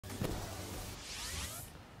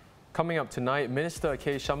Coming up tonight, Minister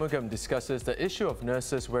Shanmugam discusses the issue of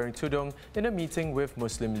nurses wearing tudung in a meeting with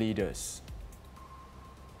Muslim leaders.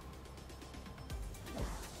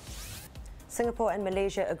 Singapore and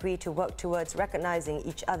Malaysia agree to work towards recognising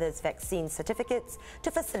each other's vaccine certificates to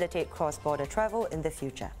facilitate cross-border travel in the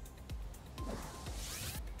future.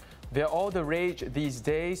 They're all the rage these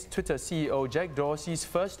days. Twitter CEO Jack Dorsey's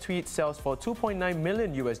first tweet sells for $2.9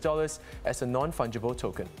 million as a non-fungible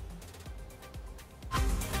token.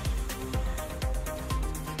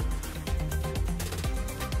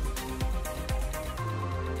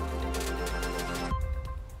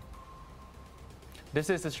 This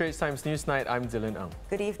is the Straits Times Newsnight. I'm Dylan Ang.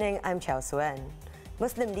 Good evening, I'm Chow Suen.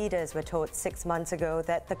 Muslim leaders were told 6 months ago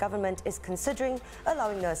that the government is considering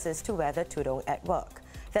allowing nurses to wear the tudung at work.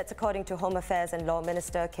 That's according to Home Affairs and Law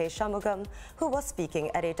Minister Shanmugam, who was speaking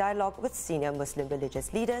at a dialogue with senior Muslim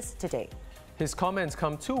religious leaders today. His comments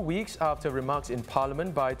come 2 weeks after remarks in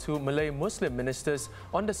Parliament by 2 Malay Muslim ministers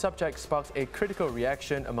on the subject sparked a critical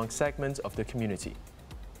reaction among segments of the community.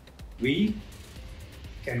 We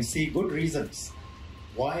can see good reasons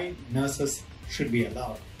why nurses should be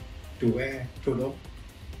allowed to wear tudung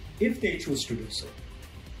if they choose to do so.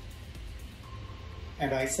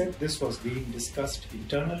 And I said this was being discussed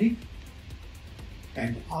internally,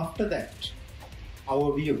 and after that,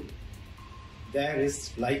 our view, there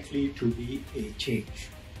is likely to be a change.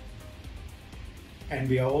 And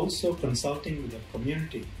we are also consulting with the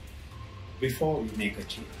community before we make a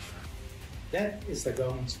change. That is the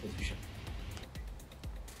government's position.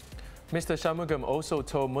 Mr. Shanmugam also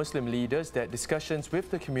told Muslim leaders that discussions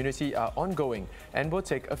with the community are ongoing and will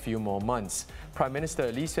take a few more months. Prime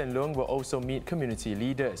Minister Lee Hsien Loong will also meet community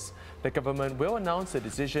leaders. The government will announce the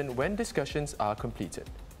decision when discussions are completed.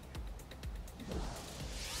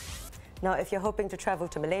 Now, if you're hoping to travel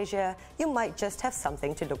to Malaysia, you might just have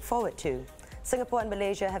something to look forward to. Singapore and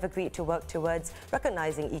Malaysia have agreed to work towards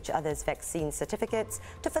recognising each other's vaccine certificates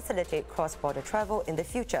to facilitate cross-border travel in the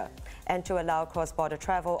future and to allow cross-border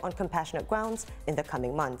travel on compassionate grounds in the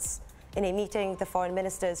coming months. In a meeting, the foreign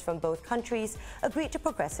ministers from both countries agreed to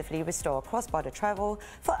progressively restore cross-border travel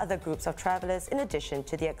for other groups of travellers in addition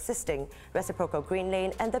to the existing reciprocal green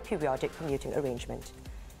lane and the periodic commuting arrangement.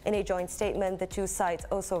 In a joint statement, the two sides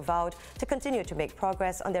also vowed to continue to make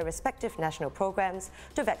progress on their respective national programs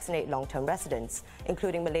to vaccinate long-term residents,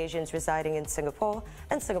 including Malaysians residing in Singapore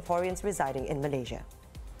and Singaporeans residing in Malaysia.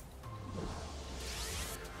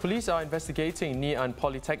 Police are investigating Ngee Ann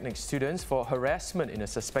Polytechnic students for harassment in a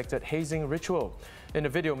suspected hazing ritual. In a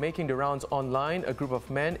video making the rounds online, a group of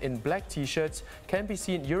men in black t-shirts can be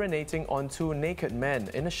seen urinating on 2 naked men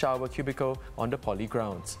in a shower cubicle on the poly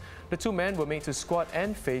grounds. The 2 men were made to squat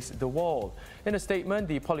and face the wall. In a statement,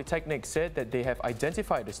 the Polytechnic said that they have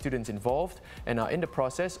identified the students involved and are in the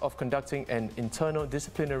process of conducting an internal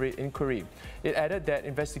disciplinary inquiry. It added that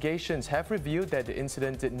investigations have revealed that the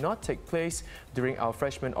incident did not take place during our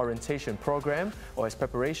freshman orientation program or as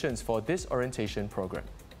preparations for this orientation program.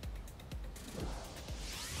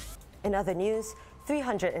 In other news,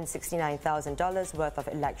 $369,000 worth of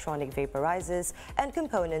electronic vaporizers and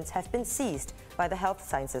components have been seized by the Health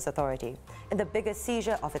Sciences Authority in the biggest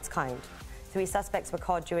seizure of its kind. 3 suspects were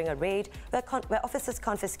caught during a raid where officers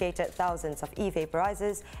confiscated thousands of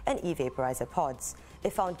e-vaporizers and e-vaporizer pods.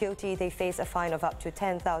 If found guilty, they face a fine of up to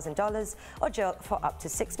 $10,000 or jail for up to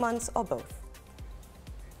 6 months or both.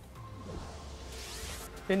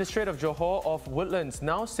 In the Strait of Johor off Woodlands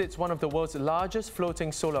now sits one of the world's largest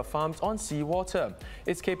floating solar farms on seawater.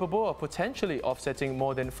 It's capable of potentially offsetting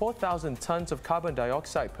more than 4,000 tons of carbon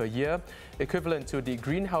dioxide per year, equivalent to the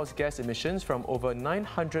greenhouse gas emissions from over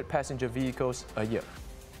 900 passenger vehicles a year.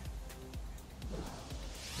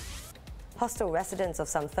 Hostel residents of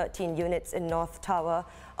some 13 units in North Tower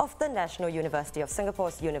of the National University of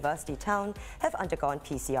Singapore's University Town have undergone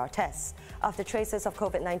PCR tests after traces of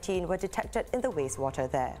COVID-19 were detected in the wastewater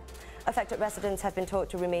there. Affected residents have been told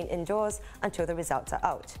to remain indoors until the results are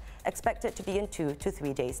out, expected to be in 2 to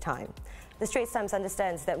 3 days' time. The Straits Times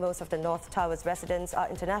understands that most of the North Tower's residents are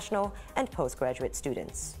international and postgraduate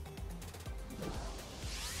students.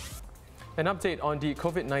 An update on the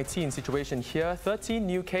COVID-19 situation here. 13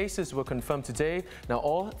 new cases were confirmed today. Now,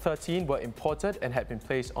 all 13 were imported and had been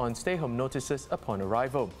placed on stay-home notices upon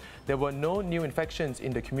arrival. There were no new infections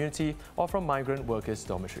in the community or from migrant workers'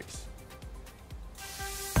 dormitories.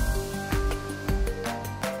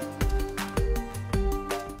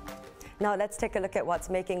 Now let's take a look at what's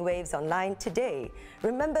making waves online today.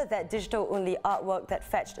 Remember that digital-only artwork that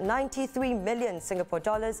fetched 93 million Singapore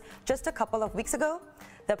dollars just a couple of weeks ago?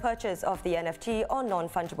 The purchase of the NFT or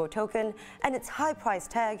non-fungible token and its high price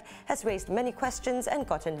tag has raised many questions and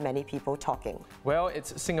gotten many people talking. Well,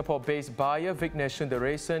 it's Singapore-based buyer Vignesh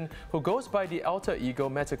Sundaresan who goes by the alter ego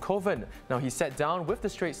Metakovan. Now, he sat down with the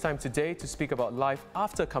Straits Times today to speak about life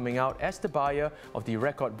after coming out as the buyer of the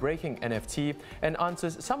record-breaking NFT and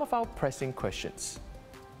answers some of our pressing questions.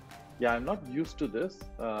 Yeah, I'm not used to this.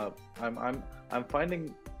 I'm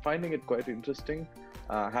finding it quite interesting.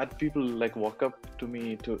 Had people like walk up to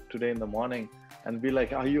me today in the morning and be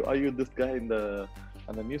like, "Are you this guy in the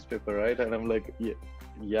newspaper, right?" And I'm like,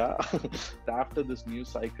 yeah. After this news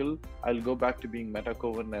cycle, I'll go back to being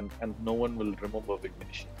Metakovan and no one will remember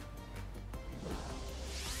Vignesh.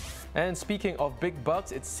 And speaking of big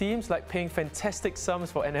bucks, it seems like paying fantastic sums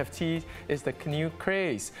for NFTs is the new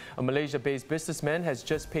craze. A Malaysia-based businessman has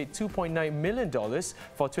just paid $2.9 million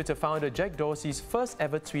for Twitter founder Jack Dorsey's first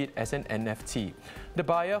ever tweet as an NFT. The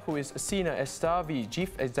buyer, who is Sina Estavi,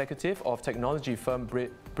 chief executive of technology firm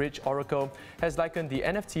Bridge Oracle, has likened the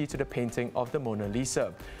NFT to the painting of the Mona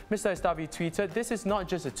Lisa. Mr. Estavi tweeted, "This is not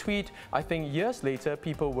just a tweet. I think years later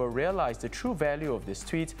people will realize the true value of this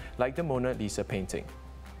tweet, like the Mona Lisa painting."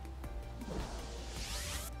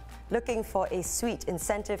 Looking for a sweet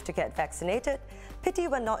incentive to get vaccinated? Pity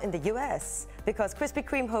we're not in the US, because Krispy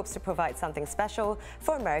Kreme hopes to provide something special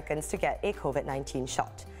for Americans to get a COVID-19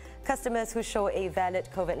 shot. Customers who show a valid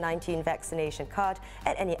COVID-19 vaccination card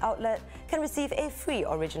at any outlet can receive a free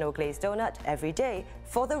original glazed donut every day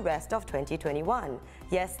for the rest of 2021.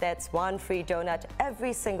 Yes, that's one free donut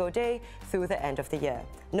every single day through the end of the year.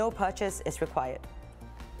 No purchase is required.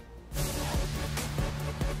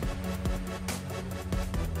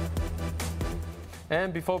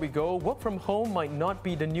 And before we go, work from home might not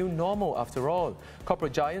be the new normal after all.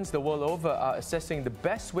 Corporate giants the world over are assessing the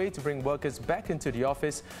best way to bring workers back into the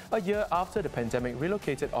office a year after the pandemic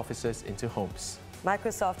relocated offices into homes.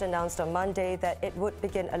 Microsoft announced on Monday that it would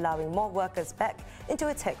begin allowing more workers back into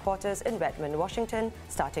its headquarters in Redmond, Washington,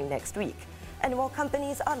 starting next week. And more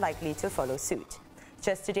companies are likely to follow suit.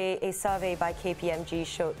 Just today, a survey by KPMG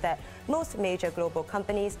showed that most major global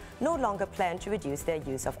companies no longer plan to reduce their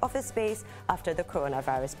use of office space after the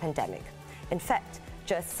coronavirus pandemic. In fact,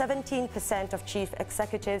 just 17% of chief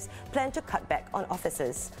executives plan to cut back on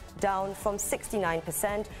offices, down from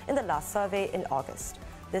 69% in the last survey in August.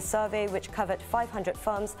 This survey, which covered 500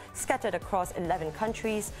 firms scattered across 11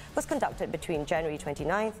 countries, was conducted between January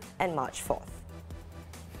 29th and March 4th.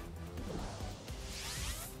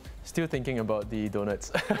 Still thinking about the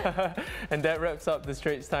donuts. And that wraps up the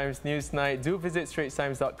Straits Times News Night. Do visit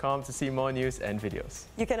straitstimes.com to see more news and videos.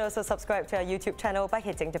 You can also subscribe to our YouTube channel by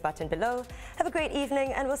hitting the button below. Have a great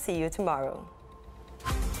evening and we'll see you tomorrow.